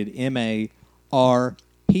content rated MA, R,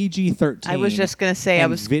 PG-13. I was just gonna say,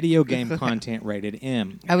 and video game content rated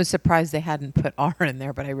M. I was surprised they hadn't put R in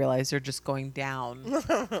there, but I realized they're just going down.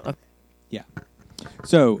 Yeah.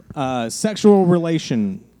 So, sexual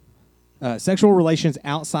relations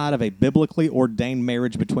outside of a biblically ordained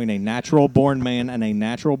marriage between a natural-born man and a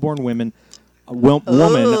natural-born woman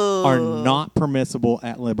are not permissible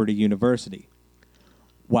at Liberty University.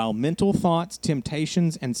 While mental thoughts,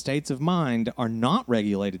 temptations, and states of mind are not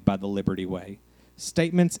regulated by the Liberty Way,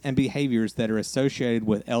 statements and behaviors that are associated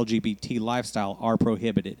with LGBT lifestyle are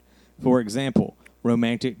prohibited. For example,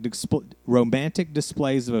 romantic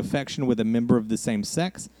displays of affection with a member of the same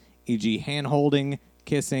sex, e.g., hand-holding,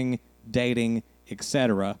 kissing, dating,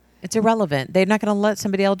 etc. It's irrelevant. They're not going to let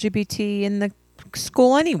somebody LGBT in the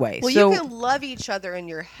school anyway. Well, so you can love each other in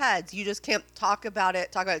your heads. You just can't talk about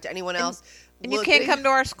it to anyone else. and you can't come to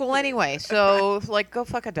our school anyway. So like, go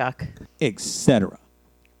fuck a duck. etc.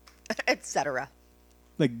 etc.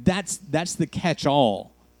 Like that's the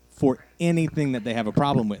catch-all for anything that they have a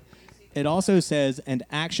problem with. It also says, and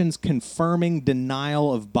actions confirming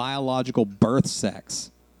denial of biological birth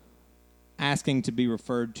sex, asking to be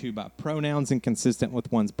referred to by pronouns inconsistent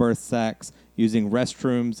with one's birth sex, using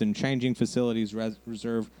restrooms and changing facilities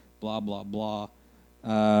reserved, blah, blah, blah.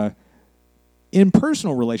 In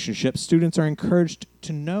personal relationships, students are encouraged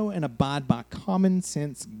to know and abide by common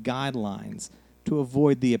sense guidelines to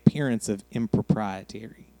avoid the appearance of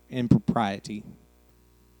impropriety.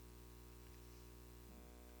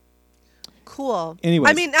 Cool. Anyways.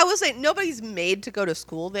 I mean, I will say nobody's made to go to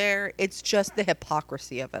school there. It's just the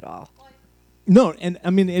hypocrisy of it all. No, and I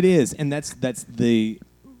mean it is, and that's the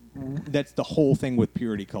whole thing with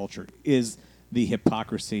purity culture is the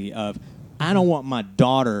hypocrisy of I don't want my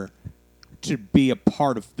daughter to be a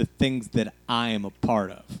part of the things that I am a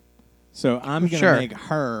part of. So I'm going to make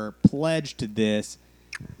her pledge to this,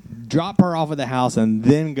 drop her off at the house, and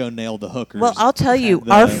then go nail the hookers. Well, I'll tell you, at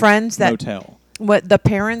our the friends that motel. What the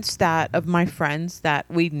parents of my friends that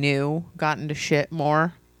we knew got into shit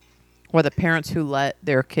more were the parents who let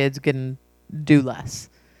their kids do less.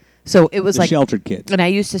 So it was the like sheltered kids. And I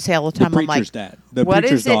used to say all the time, the I'm like, preacher's dad, the what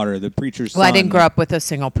preacher's is it? daughter, the preacher's son. Well, I didn't grow up with a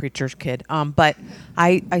single preacher's kid. But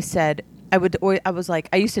I said I was like,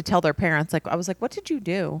 I used to tell their parents, like, I was like, what did you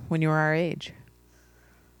do when you were our age?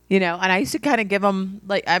 You know, and I used to kind of give them,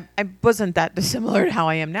 like, I wasn't that dissimilar to how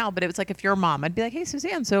I am now, but it was like, if you're a mom, I'd be like, hey,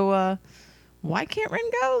 Suzanne, so why can't Ren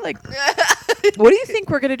go? Like, what do you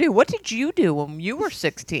think we're going to do? What did you do when you were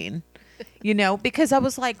 16? You know, because I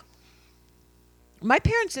was like, my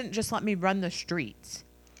parents didn't just let me run the streets.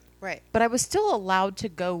 Right. But I was still allowed to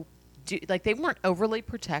go like, they weren't overly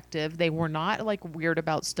protective. They were not like weird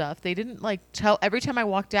about stuff. They didn't like tell every time I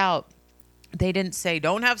walked out, they didn't say,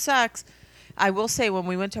 don't have sex. I will say when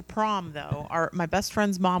we went to prom though, my best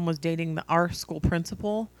friend's mom was dating our school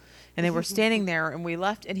principal. And they were standing there, and we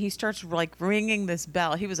left, and he starts like ringing this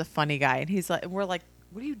bell. He was a funny guy, and he's like, we're like,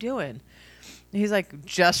 what are you doing? And he's like,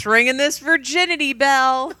 just ringing this virginity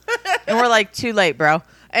bell. And we're like, too late, bro.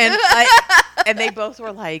 And and they both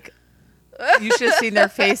were like, you should have seen their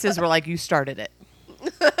faces. Were like, you started it.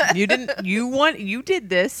 You didn't. You did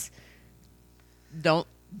this. Don't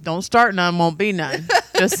start none. Won't be none.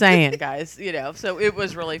 Just saying, guys. You know. So it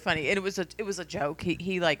was really funny, and it was a joke.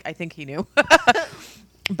 He like, I think he knew.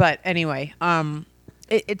 But anyway,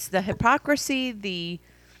 it's the hypocrisy,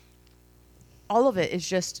 all of it is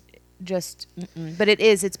just, but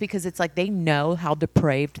it's because it's like they know how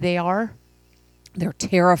depraved they are. They're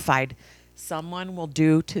terrified someone will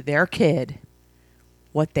do to their kid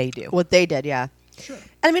what they do. What they did, yeah. Sure.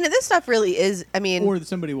 I mean, and this stuff really is, I mean. Or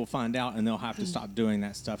somebody will find out and they'll have to stop doing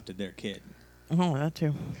that stuff to their kid. Oh, that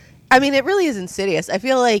too. I mean, it really is insidious. I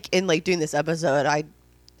feel like in like doing this episode, I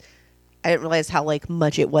didn't realize how like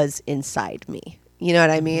much it was inside me. You know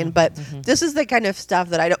what I mean? But this is the kind of stuff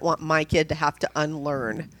that I don't want my kid to have to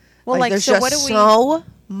unlearn. Well, like there's so just what do we? so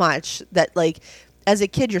much that like as a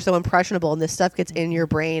kid you're so impressionable and this stuff gets in your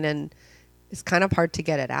brain and it's kind of hard to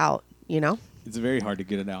get it out. You know? It's very hard to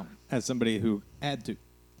get it out. As somebody who had to,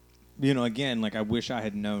 you know, again, like I wish I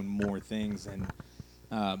had known more things, and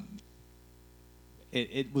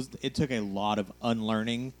it took a lot of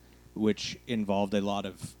unlearning, which involved a lot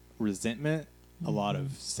of resentment, a lot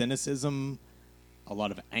of cynicism, a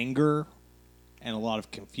lot of anger, and a lot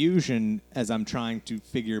of confusion as I'm trying to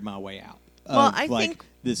figure my way out. Well, I think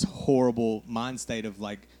this horrible mind state of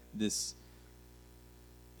like this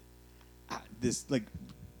like,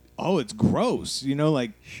 oh, it's gross, you know,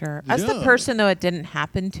 like. Sure. As the person, though, it didn't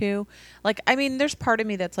happen to, like, I mean, there's part of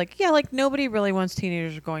me that's like, yeah, like, nobody really wants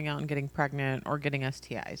teenagers going out and getting pregnant or getting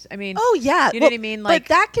STIs. I mean. Oh, yeah. You know what I mean? Like, but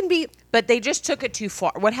that can be. But they just took it too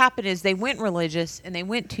far. What happened is they went religious and they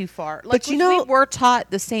went too far. Like, But you know. we were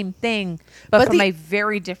taught the same thing, but from a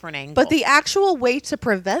very different angle. But the actual way to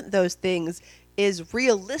prevent those things is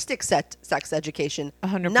realistic sex education,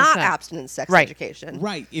 100%. not abstinence sex education.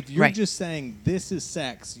 Right. If you're Right. just saying this is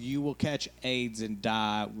sex, you will catch AIDS and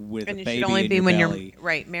die with and a it baby should only in be your when belly.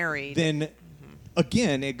 you're married. Then,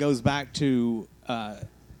 again, it goes back to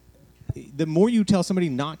the more you tell somebody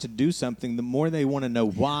not to do something, the more they want to know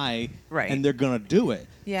why, Right. and they're gonna do it.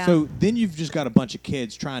 Yeah. So then you've just got a bunch of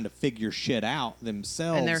kids trying to figure shit out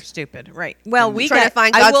themselves. And they're stupid, right? Well, And we trying to got-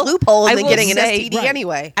 find I God's loopholes I and will getting an say- STD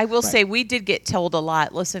anyway. I will Right. say we did get told a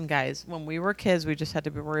lot. Listen, guys, when we were kids, we just had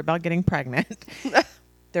to be worried about getting pregnant.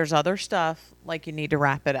 There's other stuff like you need to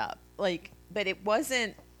wrap it up. Like, but it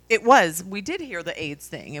wasn't. It was. We did hear the AIDS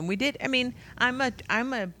thing, and we did. I mean, I'm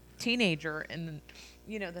a teenager in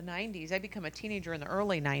the 90s. I become a teenager in the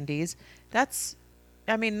early 90s. That's.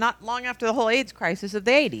 I mean, not long after the whole AIDS crisis of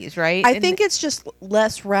the 80s, right? I And think it's just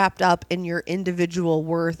less wrapped up in your individual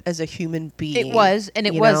worth as a human being. It was, and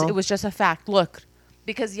you know? it was just a fact. Look,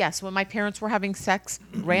 because yes, when my parents were having sex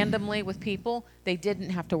randomly with people, they didn't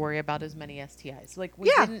have to worry about as many STIs. Like we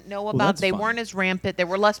Yeah. didn't know Well, about. that's They fine. weren't as rampant. There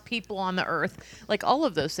were less people on the earth. Like all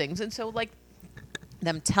of those things, and so like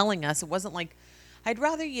them telling us, it wasn't like I'd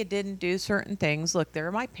rather you didn't do certain things. Look,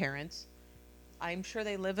 they're my parents. I'm sure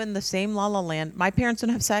they live in the same la la land. My parents don't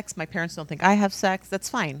have sex. My parents don't think I have sex. That's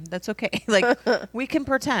fine. That's okay. Like we can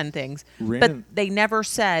pretend things, Random- but they never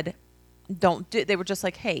said don't do. They were just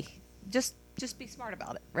like, hey, just be smart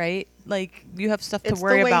about it, right? Like you have stuff It's to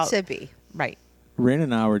worry the way about, to be. right? Ren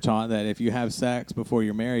and I were taught that if you have sex before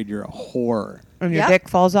you're married, you're a whore. And your Yep. dick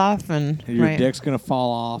falls off, and Your right. dick's gonna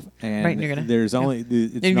fall off, and Right, and you're gonna- there's yeah. only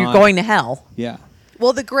it's and you're not- going to hell. Yeah,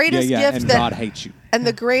 Well, the greatest yeah, gift and that God hates you. and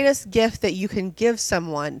the greatest gift that you can give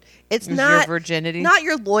someone, it's Is not your virginity. not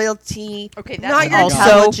your loyalty, Okay, that's not your also-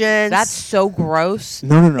 intelligence. That's so gross.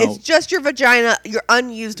 No. It's just your vagina, your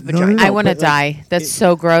unused No, no, vagina. no, I want to but, like, die. That's it-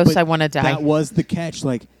 so gross. but I want to die. That was the catch.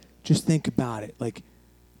 Like, just think about it. Like,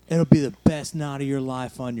 it'll be the best night of your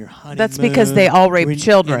life on your honeymoon. That's because they all rape when-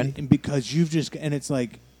 children. and because you've just and it's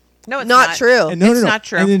like No, it's Not true. and no, It's no, no. not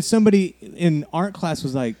true. And then somebody in art class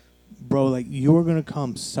was like, "Bro, like you're gonna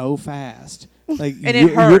come so fast. Like And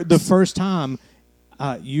it hurts. the first time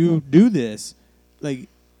you do this, like."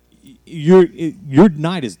 Your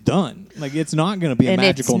night is done. Like it's not going to be a and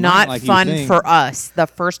magical it's night not like fun you think. for us. The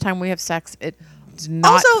first time we have sex, it's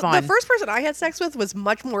not Also, fun. the first person I had sex with was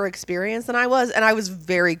much more experienced than I was, and I was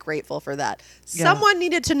very grateful for that. Yeah. Someone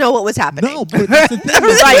needed to know what was happening. No, but that's the thing.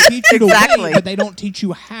 Right, They teach you the exactly. way, but they don't teach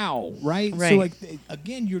you how, right? Right. So, like,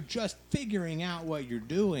 again, you're just figuring out what you're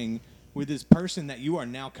doing with this person that you are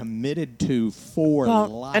now committed to for well,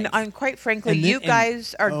 life. and quite frankly, And then- you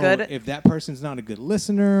guys are oh, good. If that person's not a good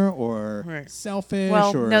listener or Right. selfish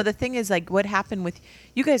Well, or no, the thing is, like, what happened with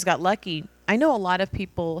you guys got lucky. I know a lot of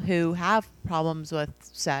people who have problems with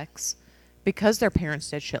sex because their parents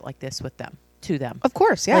did shit like this with them, to them. Of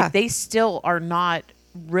course, yeah. Like, they still are not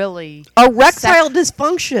really Erectile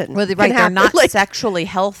dysfunction. Well, can right, they're happen. not Like, sexually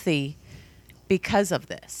healthy because of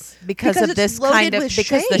this. Because Because of it's this loaded kind of with because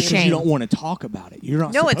the shame. because shame. you don't want to talk about it. You're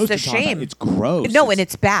not No, it's supposed the to talk about it. shame. It's gross. No, and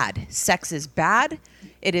it's bad. Sex is bad.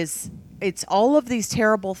 It's all of these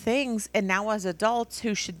terrible things. And now as adults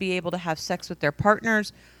who should be able to have sex with their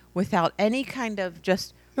partners without any kind of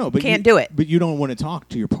just but can't you, do it. But you don't want to talk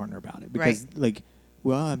to your partner about it because, like,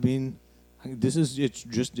 well, I mean,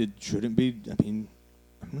 it shouldn't be. I mean,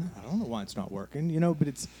 I don't know why it's not working, But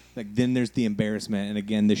it's like then there's the embarrassment and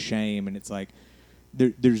again the shame, and it's like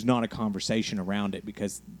there's not a conversation around it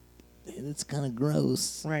because it's kind of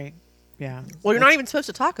gross. right. Yeah. well, you're not even supposed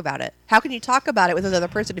to talk about it. How can you talk about it with another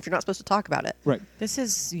person if you're not supposed to talk about it? Right. This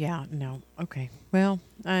is no. Okay. Well,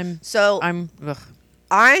 I'm ugh.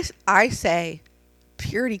 I say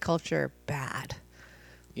purity culture bad.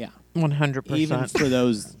 Yeah. 100%. Even for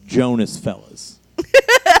those Jonas fellas.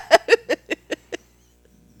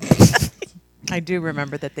 I do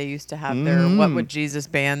remember that they used to have their what would Jesus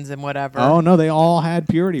bands and whatever. Oh no, they all had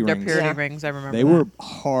purity their rings. purity Yeah. rings. I remember They that. were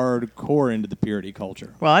hardcore into the purity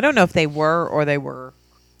culture. Well, I don't know if they were or they were.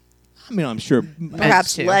 I mean, I'm sure.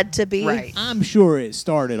 Perhaps to. led to be. Right. I'm sure it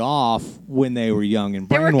started off when they were young and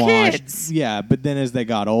They were brainwashed. kids. Yeah, but then as they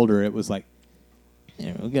got older, it was like, we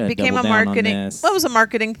gotta Became double a down marketing. on this. Well, it was a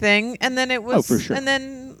marketing thing, and then it was. for sure. And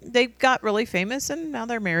then they got really famous, and now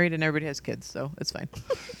they're married, and everybody has kids, so it's fine.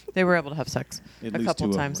 They were able to have sex At a least couple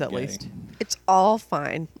two of times them at were gay. least. It's all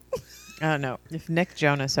fine. I don't know. If Nick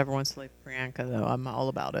Jonas ever wants to leave Priyanka, though, I'm all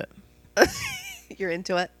about it You're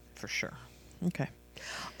into it. for sure. Okay.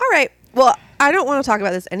 All right. Well, I don't want to talk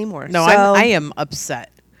about this anymore. No, so I am upset.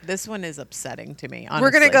 This one is upsetting to me. Honestly.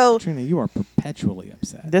 we're gonna go. Trina, you are perpetually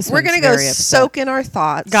upset. This We're one's gonna go very upset. soak in our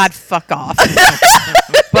thoughts. God, fuck off.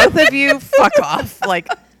 Both of you, fuck off. Like,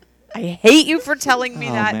 I hate you for telling me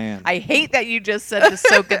Oh, that. man. I hate that you just said the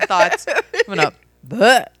soak in thoughts. I'm gonna,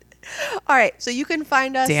 bleh. All right. So you can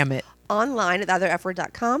find us. Damn it. Online at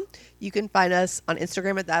theotherfword.com. You can find us on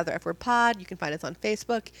Instagram at theotherfwordpod. You can find us on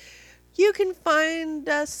Facebook. You can find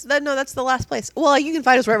us. No, that's the last place. Well, you can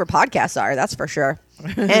find us wherever podcasts are. That's for sure.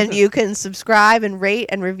 And you can subscribe and rate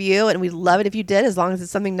and review, and we'd love it if you did, as long as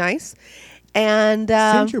it's something nice. And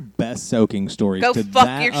Send your best soaking stories. Go to fuck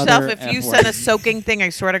that yourself. other If you F send a word. soaking thing, I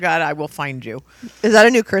swear to God, I will find you. is that a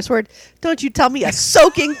new curse word? Don't you tell me a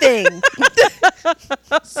soaking thing.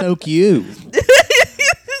 Soak you. You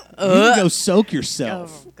can go soak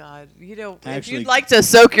yourself. Oh God! You know, if Actually- you'd like to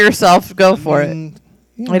soak yourself, go for it.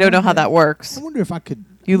 You I don't know how that works. I wonder if I could.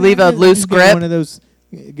 You leave a I could loose get grip? One of those.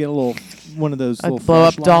 Get a little one of those A little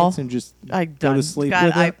blow-up doll? flashlights and just I go done. to sleep God,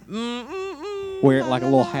 with I, it. Wear it like a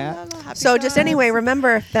little hat. So just anyway,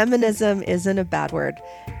 remember, feminism isn't a bad word,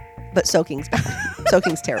 but soaking's bad.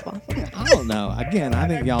 Soaking's terrible. I don't know. Again, I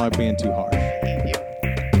think y'all are being too harsh.